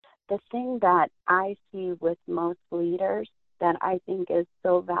the thing that I see with most leaders that I think is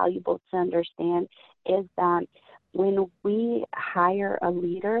so valuable to understand is that when we hire a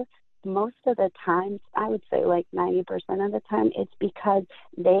leader, most of the time, I would say like 90% of the time, it's because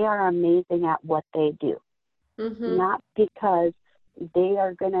they are amazing at what they do, not because they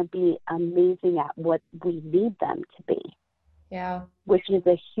are going to be amazing at what we need them to be. Yeah. Which is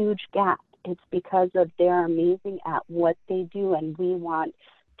a huge gap. It's because of they're amazing at what they do, and we want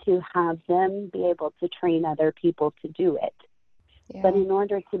to have them be able to train other people to do it. Yeah. But in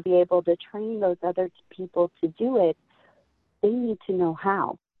order to be able to train those other people to do it, they need to know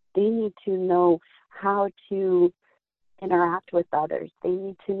how. They need to know how to interact with others. They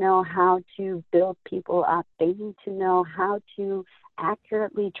need to know how to build people up. They need to know how to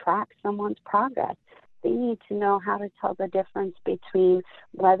accurately track someone's progress. They need to know how to tell the difference between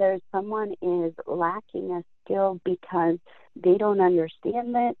whether someone is lacking a skill because they don't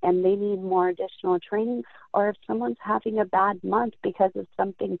understand it and they need more additional training, or if someone's having a bad month because of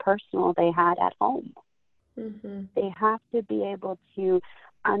something personal they had at home. They have to be able to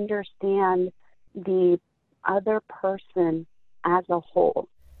understand the other person as a whole.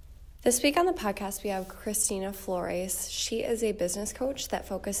 This week on the podcast, we have Christina Flores. She is a business coach that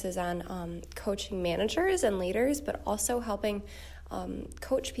focuses on coaching managers and leaders, but also helping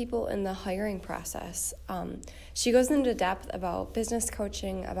coach people in the hiring process. She goes into depth about business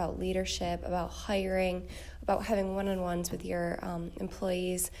coaching, about leadership, about hiring, about having one-on-ones with your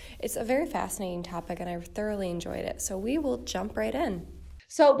employees. It's a very fascinating topic, and I thoroughly enjoyed it. So we will jump right in.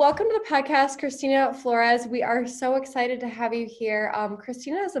 So welcome to the podcast, Christina Flores. We are so excited to have you here.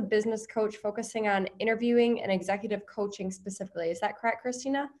 Christina is a business coach focusing on interviewing and executive coaching specifically. Is that correct,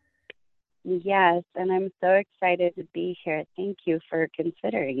 Christina? Yes, and I'm so excited to be here. Thank you for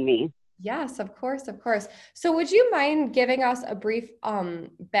considering me. Yes, of course, of course. So would you mind giving us a brief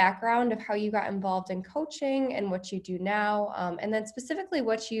background of how you got involved in coaching and what you do now, and then specifically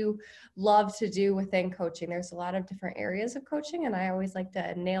what you love to do within coaching? There's a lot of different areas of coaching, and I always like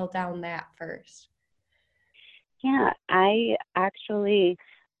to nail down that first. Yeah, I actually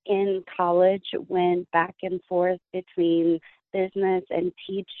in college went back and forth between business and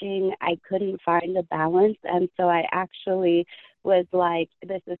teaching. I couldn't find a balance, and so I actually was like,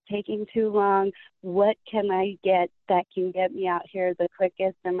 this is taking too long. What can I get that can get me out here the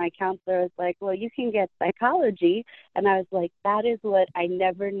quickest? And my counselor was like, well, you can get psychology. And I was like, that is what I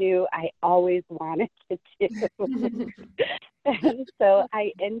never knew I always wanted to do. And so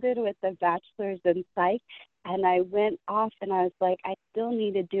I ended with a bachelor's in psych, and I went off and I was like, I still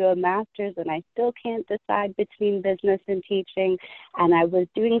need to do a master's, and I still can't decide between business and teaching. And I was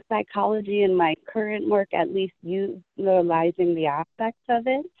doing psychology in my current work, at least utilizing the aspects of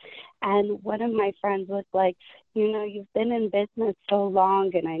it. And one of my friends was like, you know, you've been in business so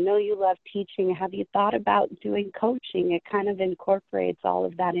long, and I know you love teaching. Have you thought about doing coaching? It kind of incorporates all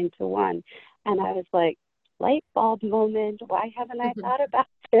of that into one. And I was like, light bulb moment. Why haven't I thought about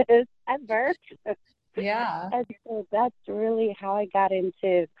this ever? Yeah. And so that's really how I got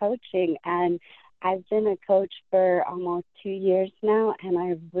into coaching. And I've been a coach for almost 2 years now, and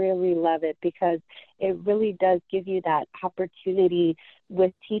I really love it because it really does give you that opportunity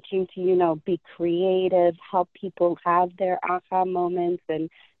with teaching to, you know, be creative, help people have their aha moments, and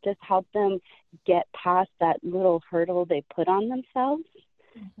just help them get past that little hurdle they put on themselves.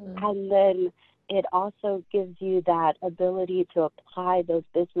 And then it also gives you that ability to apply those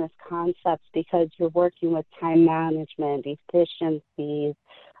business concepts because you're working with time management, efficiencies,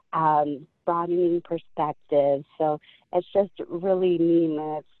 broadening perspectives. So it's just really neat,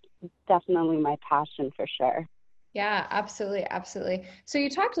 and it's definitely my passion for sure. Yeah, absolutely. Absolutely. So you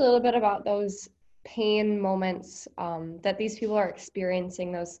talked a little bit about those pain moments that these people are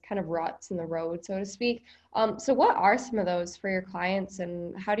experiencing, those kind of ruts in the road, so to speak. So what are some of those for your clients,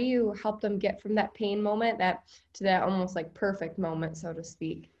 and how do you help them get from that pain moment to that almost like perfect moment, so to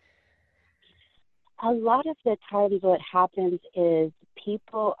speak? A lot of the times what happens is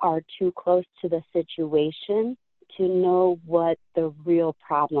people are too close to the situation to know what the real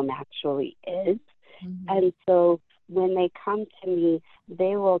problem actually is. And so when they come to me,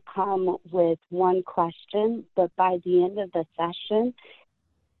 they will come with one question, but by the end of the session,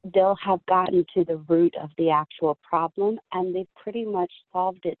 they'll have gotten to the root of the actual problem, and they've pretty much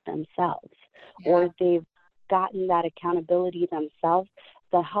solved it themselves, or they've gotten that accountability themselves.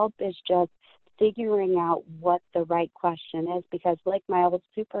 The help is just figuring out what the right question is, because like my old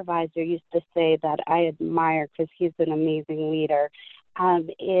supervisor used to say that I admire because he's an amazing leader,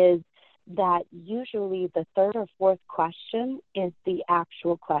 is that usually the third or fourth question is the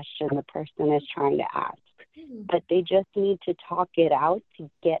actual question the person is trying to ask. but they just need to talk it out to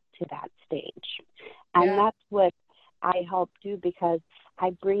get to that stage. And that's what I help do, because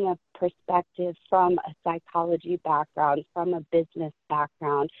I bring a perspective from a psychology background, from a business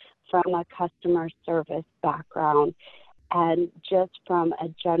background, from a customer service background, and just from a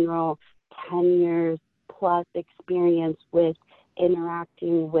general 10 years plus experience with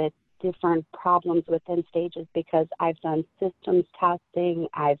interacting with different problems within stages, because I've done systems testing,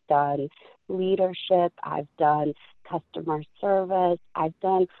 I've done leadership, I've done customer service, I've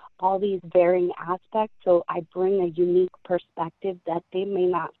done all these varying aspects. So I bring a unique perspective that they may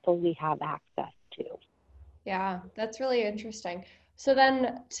not fully have access to. Yeah, that's really interesting. So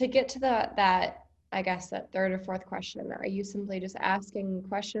then to get to that, I guess that third or fourth question, are you simply just asking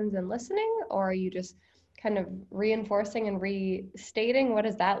questions and listening, or are you just kind of reinforcing and restating? What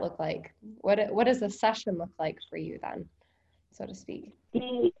does that look like? What does a session look like for you then, so to speak?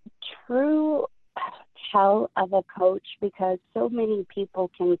 The true tell of a coach, because so many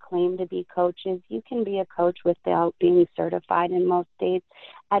people can claim to be coaches. You can be a coach without being certified in most states,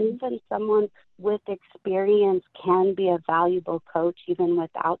 and even someone with experience can be a valuable coach even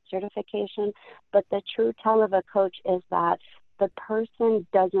without certification. But the true tell of a coach is that the person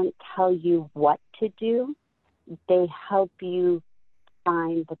doesn't tell you what to do, they help you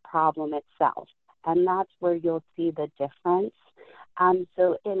find the problem itself. And that's where you'll see the difference.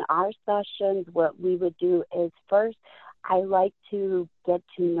 So in our sessions, what we would do is first, I like to get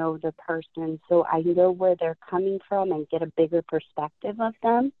to know the person so I know where they're coming from and get a bigger perspective of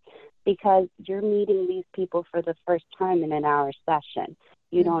them, because you're meeting these people for the first time in an hour session.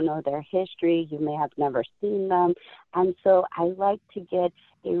 You don't know their history. You may have never seen them. And so I like to get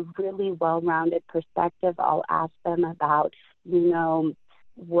a really well-rounded perspective. I'll ask them about,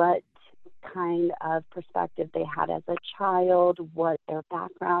 what kind of perspective they had as a child, what their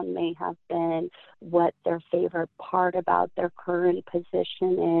background may have been, what their favorite part about their current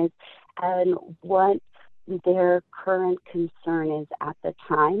position is, and what their current concern is at the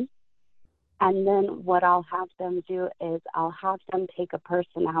time. And then what I'll have them do is I'll have them take a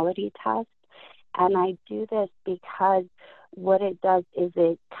personality test. And I do this because what it does is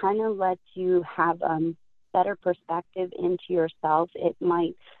it kind of lets you have better perspective into yourself. It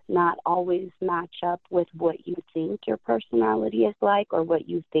might not always match up with what you think your personality is like or what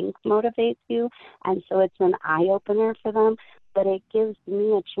you think motivates you. And so it's an eye-opener for them, but it gives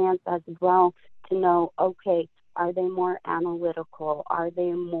me a chance as well to know, okay, are they more analytical? Are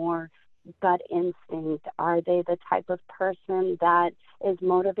they more gut instinct? Are they the type of person that is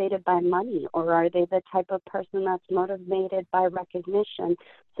motivated by money, or are they the type of person that's motivated by recognition?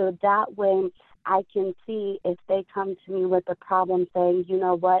 So that way I can see if they come to me with a problem saying, you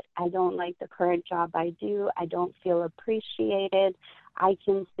know what, I don't like the current job I do, I don't feel appreciated. I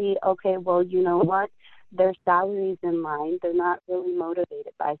can see, okay, well, you know what, their salary's in line. They're not really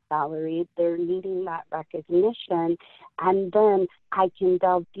motivated by salary. They're needing that recognition. And then I can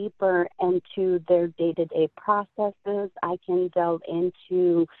delve deeper into their day-to-day processes. I can delve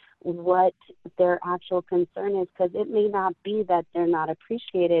into what their actual concern is, because it may not be that they're not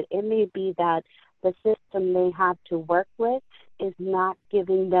appreciated. It may be that the system they have to work with is not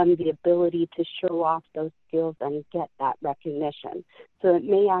giving them the ability to show off those skills and get that recognition. So it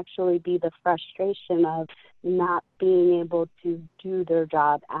may actually be the frustration of not being able to do their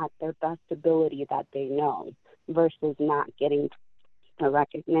job at their best ability that they know versus not getting the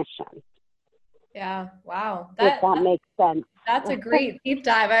recognition. Yeah, wow. If that makes sense. That's a great deep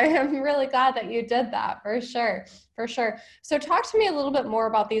dive. I am really glad that you did that, for sure, for sure. So talk to me a little bit more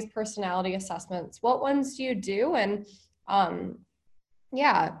about these personality assessments. What ones do you do? And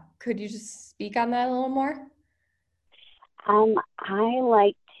yeah, could you just speak on that a little more? I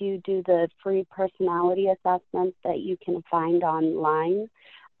like to do the free personality assessments that you can find online.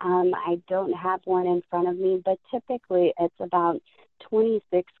 I don't have one in front of me, but typically it's about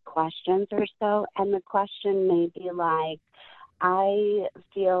 26 questions or so. And the question may be like, I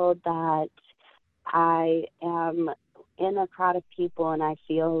feel that I am in a crowd of people and I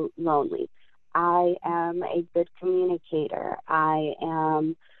feel lonely. I am a good communicator. I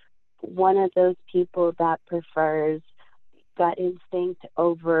am one of those people that prefers gut instinct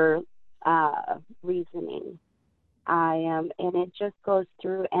over reasoning. I am, and it just goes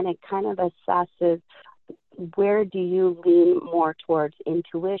through and it kind of assesses where do you lean more towards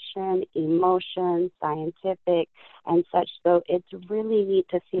intuition, emotion, scientific, and such. So it's really neat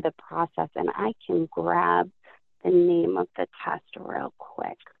to see the process, and I can grab the name of the test real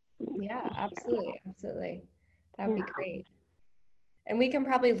quick. Yeah, absolutely, absolutely. That would be great. And we can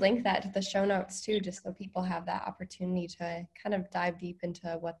probably link that to the show notes too, just so people have that opportunity to kind of dive deep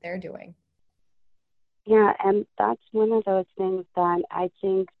into what they're doing. Yeah, and that's one of those things that I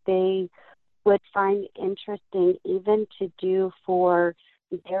think they would find interesting even to do for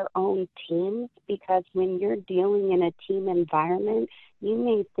their own teams, because when you're dealing in a team environment, you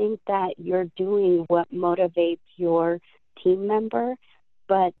may think that you're doing what motivates your team member,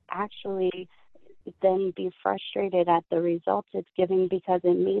 but actually then be frustrated at the results it's giving because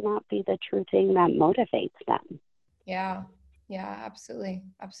it may not be the true thing that motivates them. Yeah. Yeah, absolutely.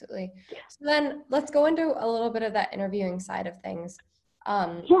 Absolutely. So then let's go into a little bit of that interviewing side of things.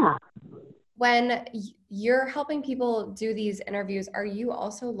 Um, Yeah. when you're helping people do these interviews, are you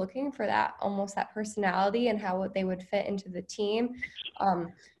also looking for that, almost that personality and how they would fit into the team?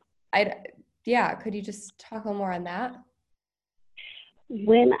 Um, I, yeah, could you just talk a little more on that?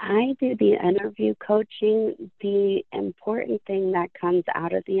 When I do the interview coaching, the important thing that comes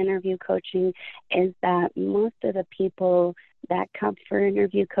out of the interview coaching is that most of the people that come for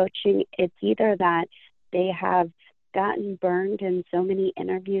interview coaching, it's either that they have gotten burned in so many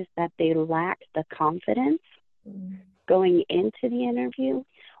interviews that they lack the confidence Mm. going into the interview,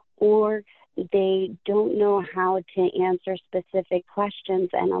 or they don't know how to answer specific questions.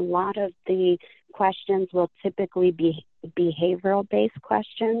 And a lot of the questions will typically be behavioral based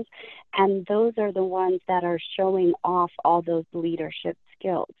questions. And those are the ones that are showing off all those leadership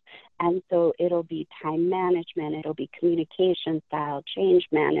skills. And so it'll be time management, it'll be communication style, change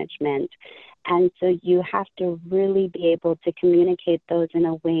management. And so you have to really be able to communicate those in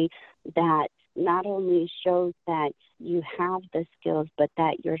a way that not only shows that you have the skills, but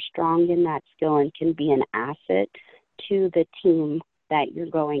that you're strong in that skill and can be an asset to the team that you're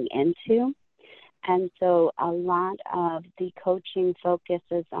going into. And so a lot of the coaching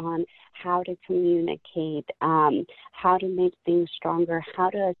focuses on how to communicate, how to make things stronger,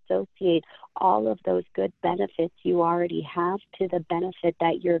 how to associate all of those good benefits you already have to the benefit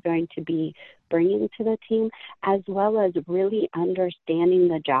that you're going to be bringing to the team, as well as really understanding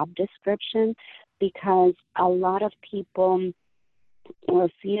the job description, because a lot of people will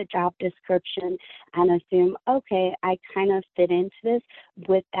see a job description and assume, okay, I kind of fit into this,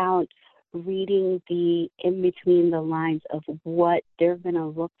 without reading the in between the lines of what they're going to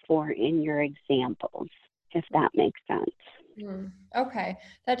look for in your examples, if that makes sense. Okay,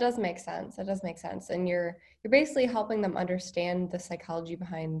 that does make sense. That does make sense. And you're basically helping them understand the psychology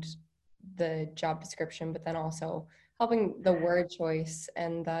behind the job description, but then also helping the word choice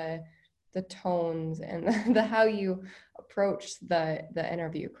and the tones and the how you approach the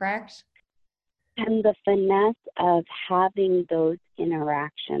interview, correct? And the finesse of having those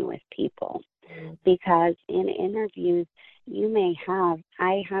interaction with people, Mm. because in interviews you may have,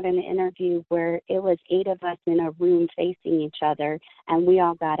 I had an interview where it was 8 of us in a room facing each other and we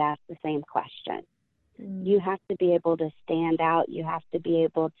all got asked the same question. Mm. You have to be able to stand out, you have to be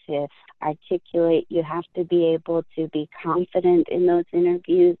able to articulate, you have to be able to be confident in those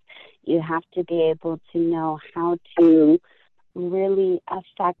interviews, you have to be able to know how to really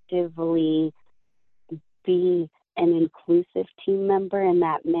effectively be an inclusive team member in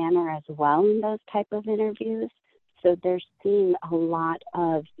that manner as well in those type of interviews. So they're seeing a lot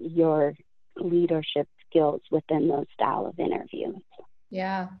of your leadership skills within those style of interviews.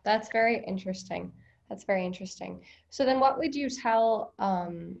 Yeah, that's very interesting. That's very interesting. So then what would you tell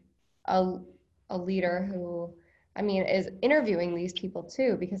a, a leader who, I mean, is interviewing these people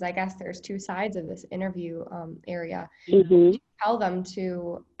too? Because I guess there's two sides of this interview area. Mm-hmm. Tell them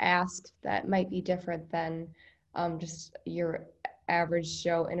to ask that might be different than just your average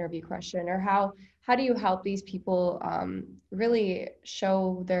Joe interview question? Or how do you help these people really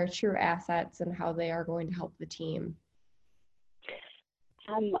show their true assets and how they are going to help the team?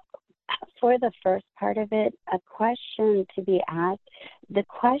 Um, for the first part of it, a question to be asked, the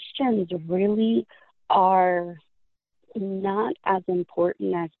questions really are not as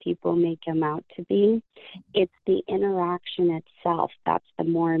important as people make them out to be. It's the interaction itself that's the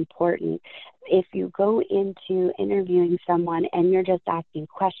more important. If you go into interviewing someone and you're just asking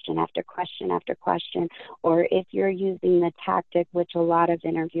question after question after question, or if you're using the tactic, which a lot of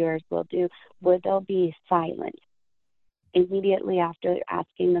interviewers will do, where they'll be silent immediately after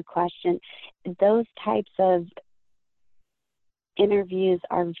asking the question, those types of interviews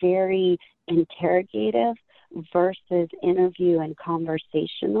are very interrogative versus interview and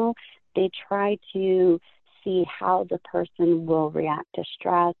conversational. They try to see how the person will react to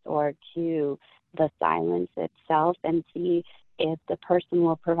stress or to the silence itself, and see if the person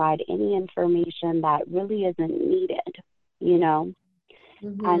will provide any information that really isn't needed, you know?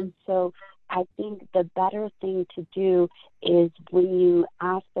 Mm-hmm. And so I think the better thing to do is, when you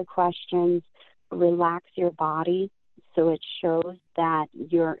ask the questions, relax your body so it shows that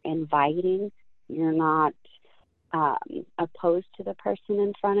you're inviting, you're not opposed to the person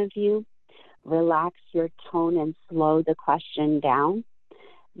in front of you. Relax your tone and slow the question down,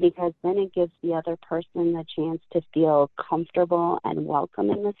 because then it gives the other person the chance to feel comfortable and welcome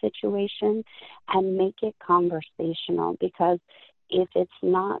in the situation, and make it conversational, because if it's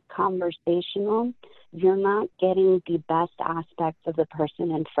not conversational, you're not getting the best aspects of the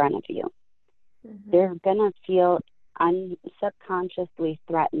person in front of you. Mm-hmm. They're going to feel subconsciously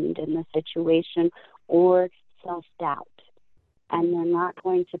threatened in the situation, or self-doubt, and they're not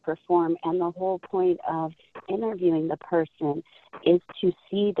going to perform. And the whole point of interviewing the person is to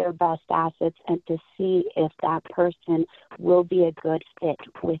see their best assets and to see if that person will be a good fit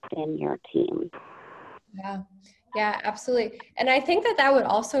within your team. Yeah, absolutely. And I think that would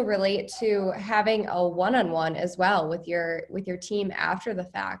also relate to having a one-on-one as well with your team after the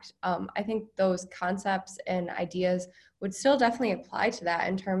fact. I think those concepts and ideas would still definitely apply to that,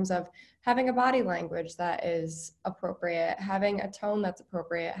 in terms of having a body language that is appropriate, having a tone that's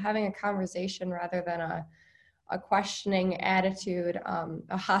appropriate, having a conversation rather than a questioning attitude,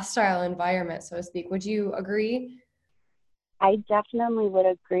 a hostile environment, so to speak. Would you agree? I definitely would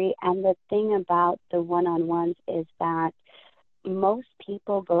agree. And the thing about the one-on-ones is that most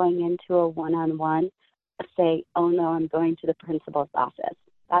people going into a one-on-one say, oh no, I'm going to the principal's office.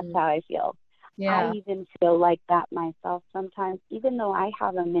 That's how I feel. Yeah. I even feel like that myself sometimes, even though I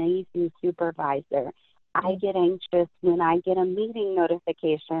have an amazing supervisor. I get anxious when I get a meeting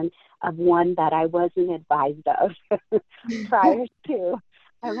notification of one that I wasn't advised of prior to.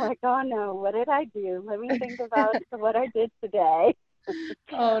 I'm like, oh no, what did I do? Let me think about what I did today.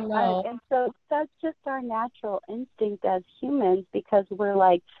 Oh no. And so that's just our natural instinct as humans, because we're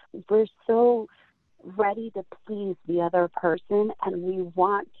so ready to please the other person, and we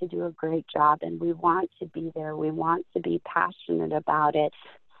want to do a great job, and we want to be there. We want to be passionate about it.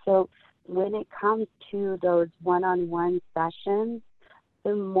 So when it comes to those one-on-one sessions,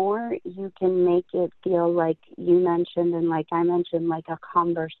 the more you can make it feel like you mentioned, and like I mentioned, like a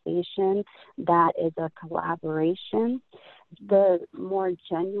conversation that is a collaboration, the more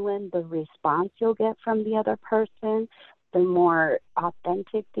genuine the response you'll get from the other person, the more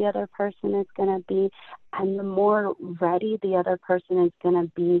authentic the other person is going to be, and the more ready the other person is going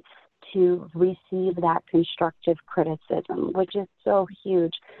to be to receive that constructive criticism, which is so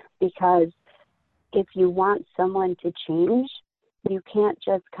huge, because if you want someone to change, you can't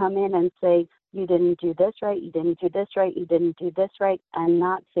just come in and say, you didn't do this right, you didn't do this right, you didn't do this right, and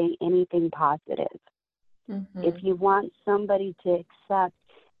not say anything positive. Mm-hmm. If you want somebody to accept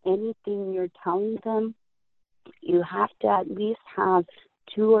anything you're telling them, you have to at least have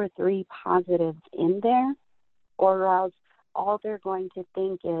 2 or 3 positives in there, or else all they're going to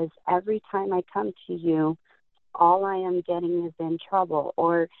think is, every time I come to you, all I am getting is in trouble,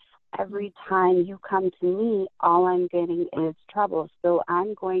 or every time you come to me, all I'm getting is trouble. So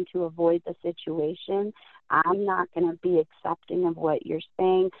I'm going to avoid the situation. I'm not going to be accepting of what you're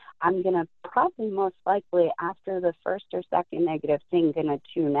saying. I'm going to probably most likely, after the first or second negative thing, going to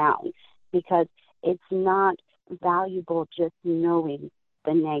tune out, because it's not valuable just knowing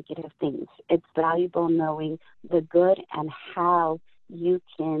the negative things. It's valuable knowing the good and how you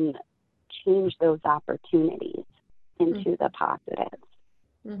can change those opportunities into the positives.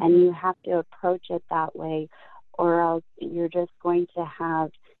 Mm-hmm. And you have to approach it that way, or else you're just going to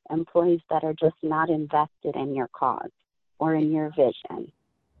have employees that are just not invested in your cause or in your vision.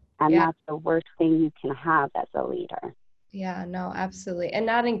 And that's the worst thing you can have as a leader. Yeah, no, absolutely. And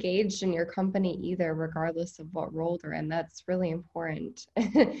not engaged in your company either, regardless of what role they're in. That's really important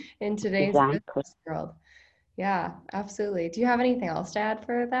in today's business world. Yeah, absolutely. Do you have anything else to add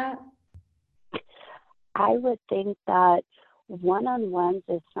for that? I would think that one-on-ones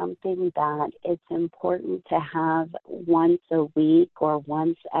is something that it's important to have once a week or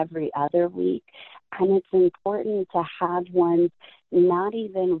once every other week. And it's important to have ones not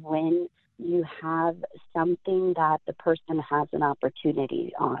even when you have something that the person has an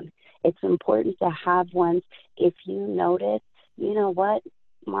opportunity on. It's important to have ones if you notice, you know what,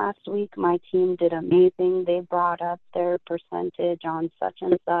 last week my team did amazing. They brought up their percentage on such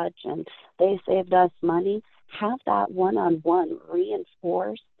and such, and they saved us money. Have that one-on-one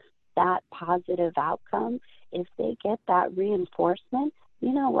reinforce that positive outcome. If they get that reinforcement,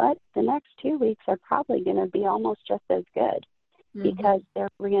 you know what, the next 2 weeks are probably going to be almost just as good. Because they're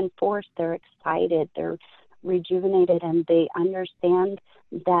reinforced, they're excited, they're rejuvenated, and they understand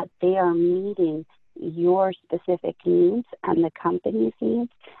that they are meeting your specific needs and the company's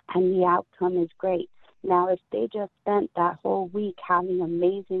needs, and the outcome is great. Now, if they just spent that whole week having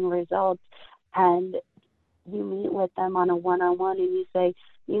amazing results, and you meet with them on a one-on-one and you say,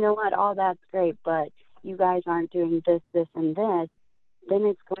 you know what, all that's great, but you guys aren't doing this, this, and this, then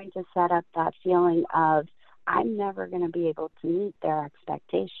it's going to set up that feeling of, I'm never going to be able to meet their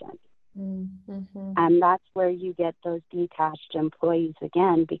expectations. Mm-hmm. And that's where you get those detached employees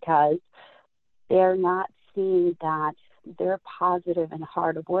again, because they're not seeing that their positive and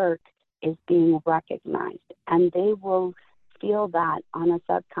hard work is being recognized. And they will feel that on a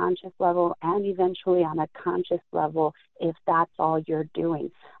subconscious level and eventually on a conscious level if that's all you're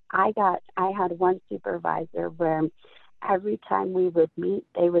doing. I had one supervisor where every time we would meet,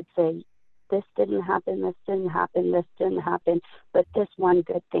 they would say, this didn't happen, this didn't happen, this didn't happen, but this one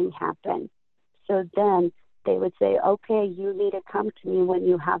good thing happened. So then they would say, okay, you need to come to me when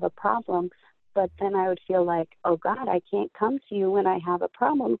you have a problem. But then I would feel like, oh God, I can't come to you when I have a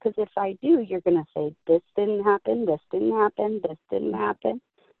problem, because if I do, you're going to say, this didn't happen, this didn't happen, this didn't happen.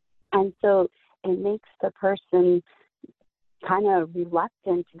 And so it makes the person kind of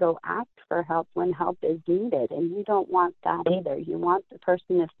reluctant to go ask for help when help is needed. And you don't want that either. You want the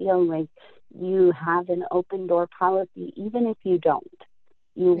person to feel like you have an open door policy, even if you don't.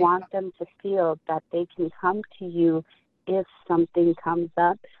 You want them to feel that they can come to you if something comes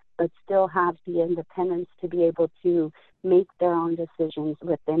up, but still have the independence to be able to make their own decisions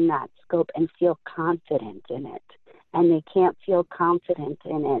within that scope and feel confident in it. And they can't feel confident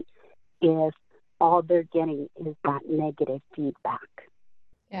in it if all they're getting is that negative feedback.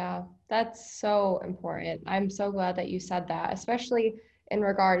 Yeah, that's so important. I'm so glad that you said that, especially in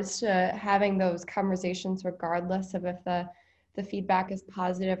regards to having those conversations regardless of if the feedback is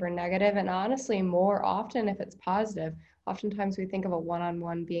positive or negative. And honestly, more often if it's positive, oftentimes we think of a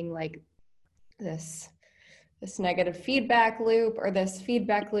one-on-one being like this negative feedback loop, or this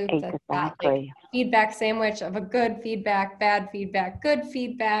feedback loop that's got like feedback sandwich of a good feedback, bad feedback, good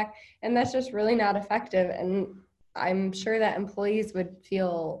feedback, and that's just really not effective. And I'm sure that employees would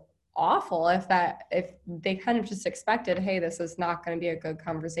feel awful if they kind of just expected, hey, this is not going to be a good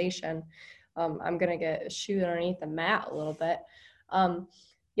conversation. I'm going to get shoot underneath the mat a little bit.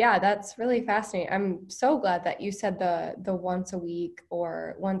 Yeah, that's really fascinating. I'm so glad that you said the once a week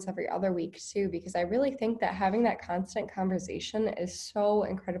or once every other week too, because I really think that having that constant conversation is so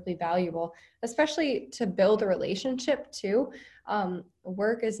incredibly valuable, especially to build a relationship too.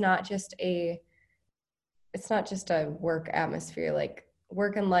 Work is not just it's not just a work atmosphere. Like,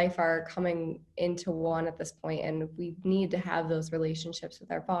 work and life are coming into one at this point, and we need to have those relationships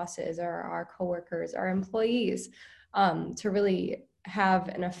with our bosses or our coworkers, our employees, to really have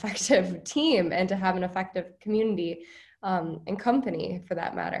an effective team and to have an effective community, and company for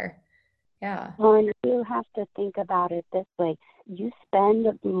that matter. Yeah. Well, and you have to think about it this way. You spend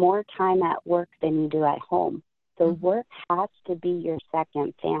more time at work than you do at home. So work has to be your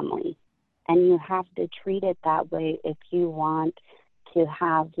second family. And you have to treat it that way if you want to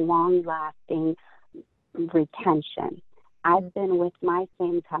have long-lasting retention. I've been with my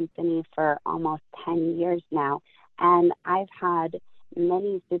same company for almost 10 years now, and I've had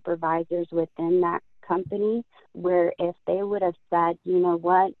many supervisors within that company where if they would have said, you know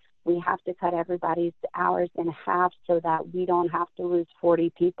what, we have to cut everybody's hours in half so that we don't have to lose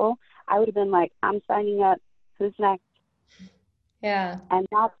 40 people, I would have been like, I'm signing up. Who's next? Yeah. And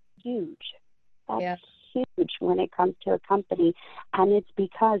that's huge. That's huge when it comes to a company. And it's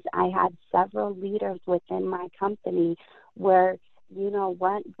because I had several leaders within my company where, you know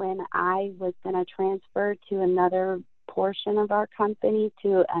what, when I was going to transfer to another portion of our company,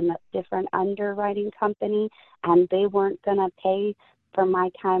 to a different underwriting company, and they weren't going to pay for my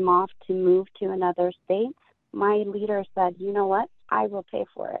time off to move to another state, my leader said, you know what, I will pay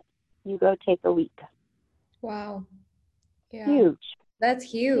for it. You go take a week. Wow. Yeah. Huge. That's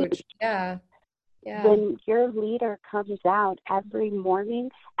huge. Yeah. Yeah. When your leader comes out every morning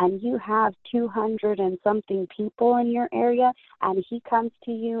and you have 200 and something people in your area, and he comes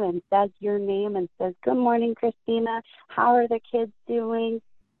to you and says your name and says, good morning, Christina, how are the kids doing?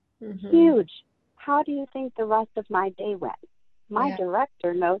 Huge. How do you think the rest of my day went? My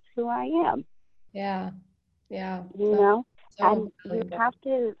director knows who I am. Yeah. Yeah. You know, and you have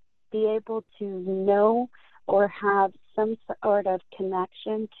to be able to know or have some sort of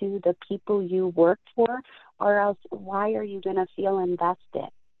connection to the people you work for, or else why are you going to feel invested?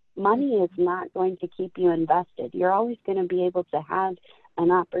 Money is not going to keep you invested. You're always going to be able to have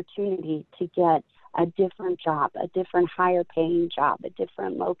an opportunity to get a different job, a different higher paying job, a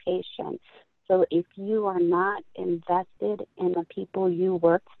different location. So if you are not invested in the people you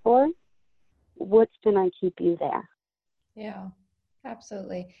work for, what's going to keep you there? Yeah.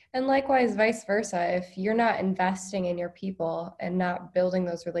 Absolutely. And likewise, vice versa. If you're not investing in your people and not building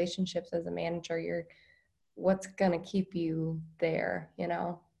those relationships as a manager, what's going to keep you there,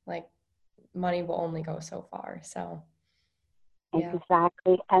 like money will only go so far. So, yeah.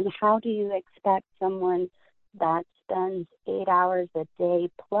 Exactly. And how do you expect someone that spends 8 hours a day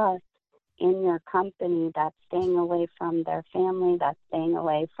plus in your company, that's staying away from their family, that's staying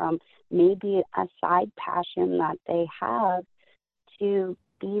away from maybe a side passion that they have, to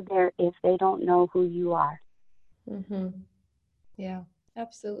be there if they don't know who you are? Mm-hmm. Yeah,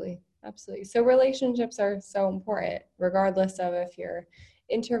 absolutely. Absolutely. So relationships are so important, regardless of if you're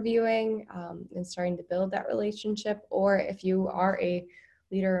interviewing and starting to build that relationship, or if you are a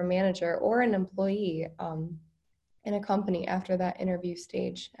leader or manager or an employee in a company after that interview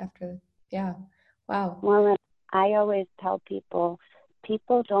stage. Yeah. Wow. Well, I always tell people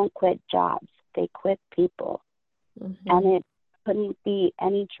don't quit jobs, they quit people. Mm-hmm. And it couldn't be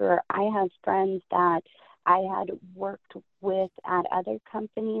any truer. I have friends that I had worked with at other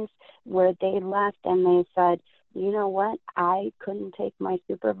companies where they left and they said, you know what, I couldn't take my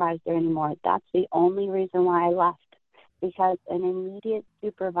supervisor anymore. That's the only reason why I left, because an immediate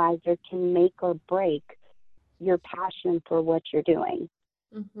supervisor can make or break your passion for what you're doing.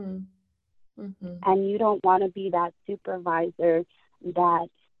 Mm-hmm. Mm-hmm. And you don't want to be that supervisor that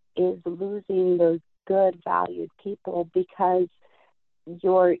is losing those good, valued people because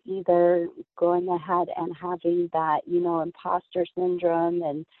you're either going ahead and having that, imposter syndrome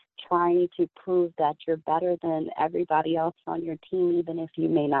and trying to prove that you're better than everybody else on your team, even if you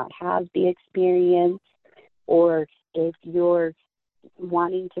may not have the experience, or if you're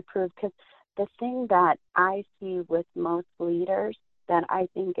wanting to prove. Because the thing that I see with most leaders that I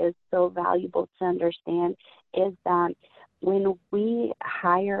think is so valuable to understand is that when we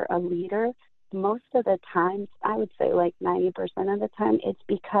hire a leader, most of the time, I would say like 90% of the time, it's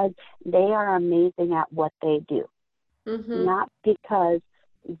because they are amazing at what they do. Mm-hmm. Not because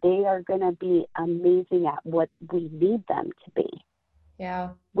they are going to be amazing at what we need them to be. Yeah.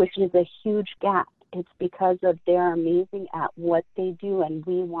 Which is a huge gap. It's because of they're amazing at what they do, and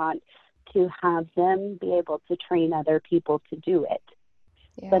we want to have them be able to train other people to do it.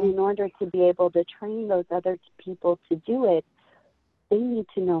 Yeah. But in order to be able to train those other people to do it, they need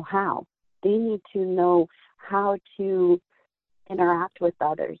to know how. They need to know how to interact with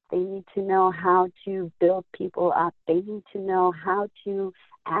others. They need to know how to build people up. They need to know how to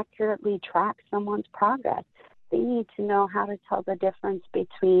accurately track someone's progress. They need to know how to tell the difference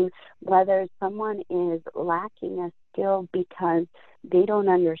between whether someone is lacking a skill because they don't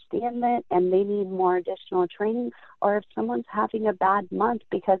understand it and they need more additional training, or if someone's having a bad month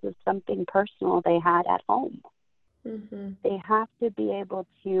because of something personal they had at home. Mm-hmm. They have to be able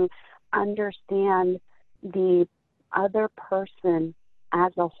to understand the other person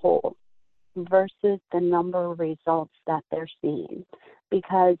as a whole versus the number of results that they're seeing,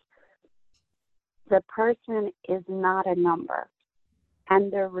 because the person is not a number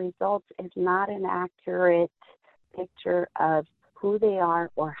and their results is not an accurate picture of who they are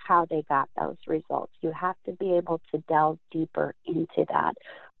or how they got those results. You have to be able to delve deeper into that,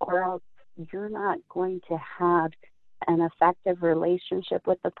 or else you're not going to have an effective relationship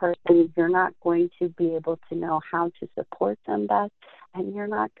with the person. You're not going to be able to know how to support them best, and you're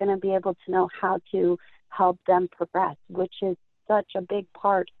not going to be able to know how to help them progress, which is such a big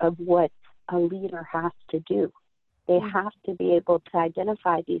part of what a leader has to do. They have to be able to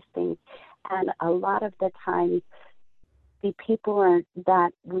identify these things. And a lot of the times, the people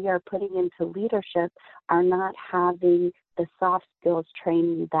that we are putting into leadership are not having the soft skills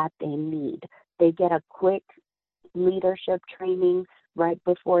training that they need. They get a quick leadership training right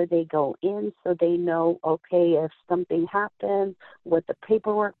before they go in, so they know, okay, if something happens, what the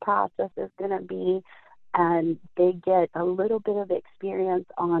paperwork process is going to be, and they get a little bit of experience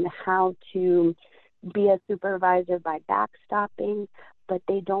on how to be a supervisor by backstopping, but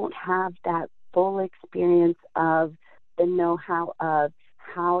they don't have that full experience of the know-how of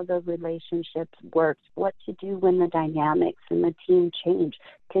how the relationships works, what to do when the dynamics in the team change,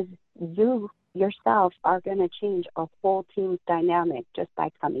 because you yourself are going to change a whole team's dynamic just by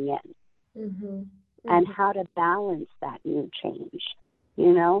coming in. Mm-hmm. Mm-hmm. And how to balance that new change,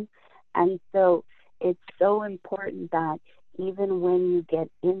 And so it's so important that even when you get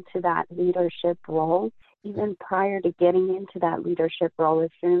into that leadership role, even prior to getting into that leadership role,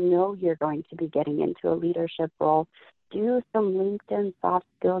 if you know you're going to be getting into a leadership role, do some LinkedIn soft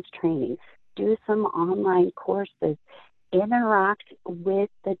skills training, do some online courses, interact with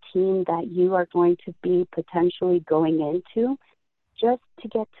the team that you are going to be potentially going into just to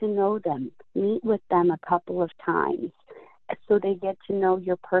get to know them. Meet with them a couple of times so they get to know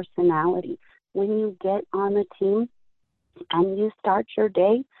your personality. When you get on the team and you start your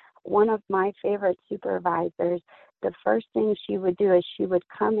day, one of my favorite supervisors, the first thing she would do is she would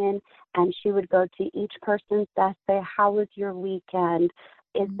come in and she would go to each person's desk, say, how was your weekend?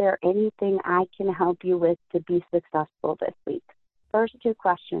 Is there anything I can help you with to be successful this week? First two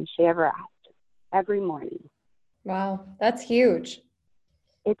questions she ever asked every morning. Wow, that's huge.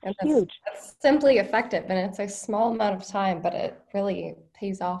 It's And huge. that's simply effective, and it's a small amount of time, but it really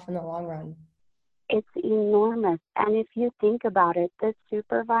pays off in the long run. It's enormous. And if you think about it, this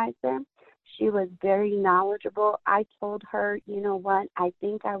supervisor, she was very knowledgeable. I told her, you know what, I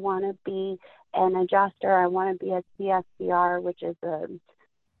think I want to be an adjuster. I want to be a CSCR, which is a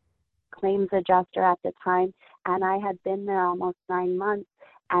claims adjuster at the time. And I had been there almost 9 months.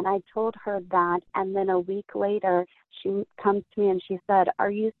 And I told her that. And then a week later, she comes to me and she said,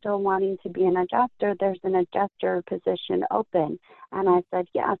 are you still wanting to be an adjuster? There's an adjuster position open. And I said,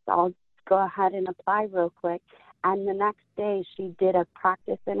 yes, I'll go ahead and apply real quick. And the next day she did a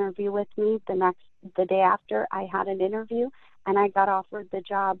practice interview with me. The day after, I had an interview and I got offered the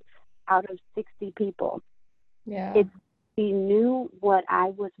job out of 60 people. Yeah. She knew what I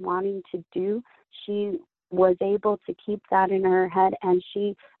was wanting to do. She was able to keep that in her head and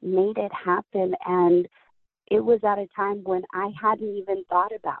she made it happen. And it was at a time when I hadn't even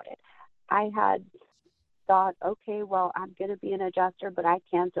thought about it. I had thought, okay, well, I'm going to be an adjuster, but I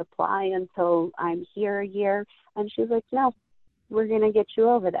can't apply until I'm here a year. And she's like, no, we're going to get you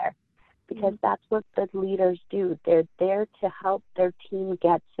over there, because that's what the leaders do. They're there to help their team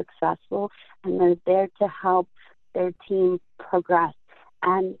get successful, and they're there to help their team progress.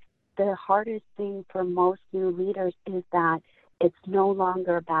 And the hardest thing for most new leaders is that it's no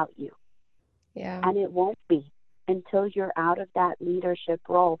longer about you. Yeah. And it won't be until you're out of that leadership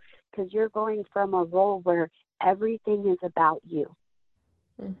role, because you're going from a role where everything is about you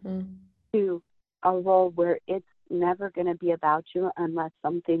to a role where it's never going to be about you unless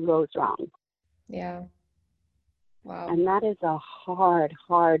something goes wrong. Yeah. Wow. And that is a hard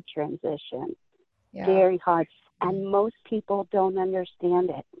transition. Yeah. Very hard. And most people don't understand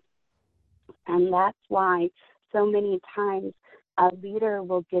it. And that's why so many times a leader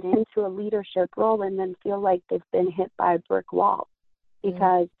will get into a leadership role and then feel like they've been hit by a brick wall,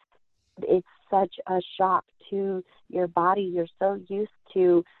 because it's such a shock to your body. You're so used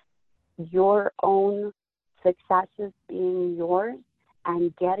to your own successes being yours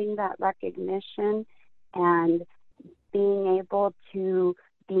and getting that recognition and being able to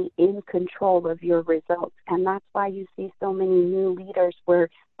be in control of your results. And that's why you see so many new leaders where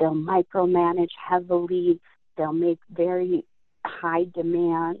they'll micromanage heavily, they'll make very high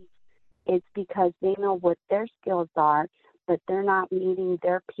demands. It's because they know what their skills are, but they're not meeting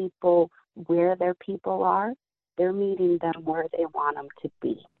their people where their people are. They're meeting them where they want them to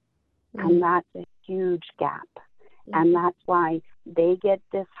be. And that's a huge gap. And that's why they get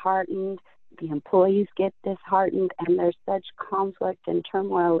disheartened, the employees get disheartened, and there's such conflict and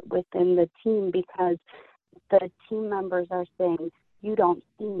turmoil within the team because the team members are saying, you don't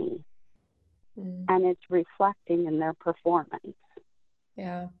see me. And it's reflecting in their performance.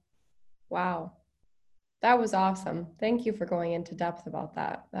 Yeah. Wow. That was awesome. Thank you for going into depth about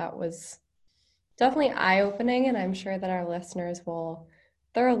that. That was definitely eye-opening, and I'm sure that our listeners will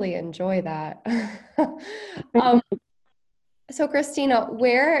thoroughly enjoy that. So Christina,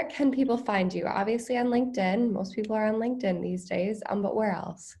 where can people find you? Obviously on LinkedIn. Most people are on LinkedIn these days, but where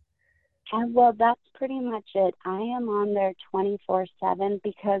else? Well, that's pretty much it. I am on there 24/7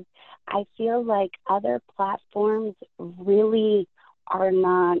 because I feel like other platforms really are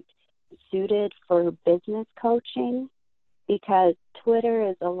not suited for business coaching, because Twitter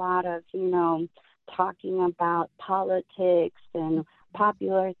is a lot of, talking about politics and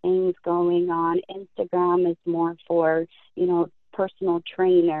popular things going on. Instagram is more for, personal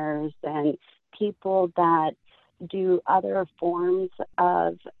trainers and people that do other forms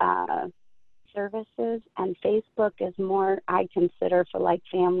of services. And Facebook is more, I consider, for like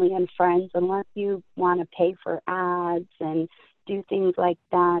family and friends, unless you want to pay for ads and do things like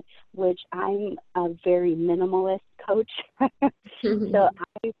that, which I'm a very minimalist coach. So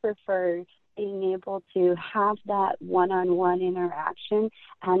I prefer being able to have that one-on-one interaction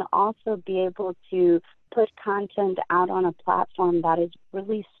and also be able to put content out on a platform that is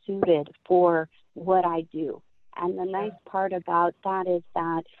really suited for what I do. And the nice part about that is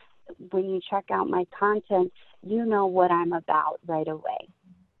that when you check out my content, you know what I'm about right away.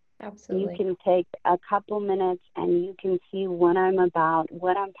 Absolutely. You can take a couple minutes and you can see what I'm about,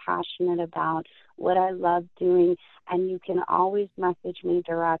 what I'm passionate about, what I love doing, and you can always message me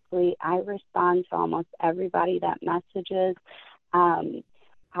directly. I respond to almost everybody that messages.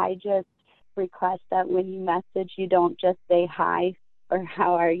 I just request that when you message, you don't just say hi or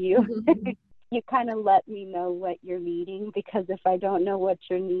how are you? You kind of let me know what you're needing, because if I don't know what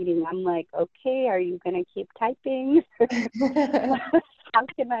you're needing, I'm like, okay, are you going to keep typing? How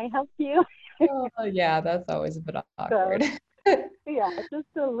can I help you? Oh, yeah, that's always a bit awkward. Yeah, just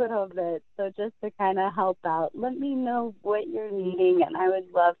a little bit. So just to kind of help out, let me know what you're needing, and I would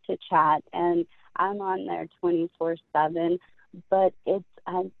love to chat. And I'm on there 24/7, but it's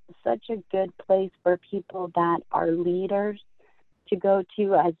such a good place for people that are leaders to go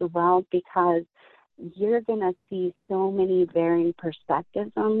to as well, because you're going to see so many varying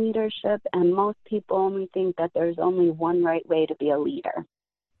perspectives on leadership, and most people only think that there's only one right way to be a leader.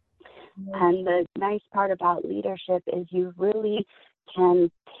 And the nice part about leadership is you really can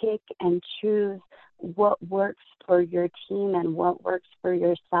pick and choose what works for your team and what works for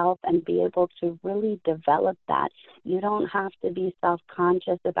yourself, and be able to really develop that. You don't have to be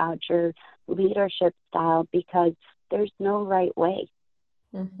self-conscious about your leadership style, because there's no right way.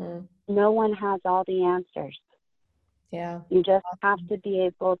 No one has all the answers. Yeah. You just have to be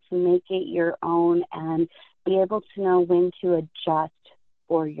able to make it your own and be able to know when to adjust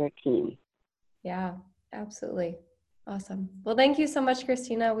for your team. Yeah, absolutely. Awesome. Well, thank you so much,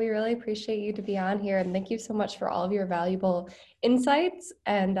 Christina. We really appreciate you to be on here, and thank you so much for all of your valuable insights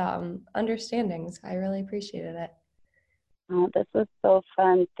and understandings. I really appreciated it. Oh, this was so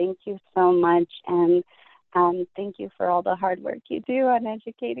fun. Thank you so much. And thank you for all the hard work you do on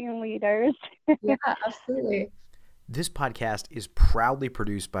educating leaders. Yeah, absolutely. This podcast is proudly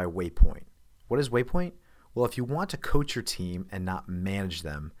produced by Waypoint. What is Waypoint? Well, if you want to coach your team and not manage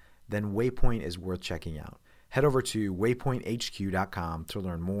them, then Waypoint is worth checking out. Head over to waypointhq.com to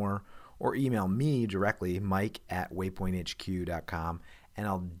learn more, or email me directly, mike@waypointhq.com, and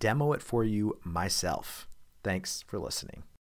I'll demo it for you myself. Thanks for listening.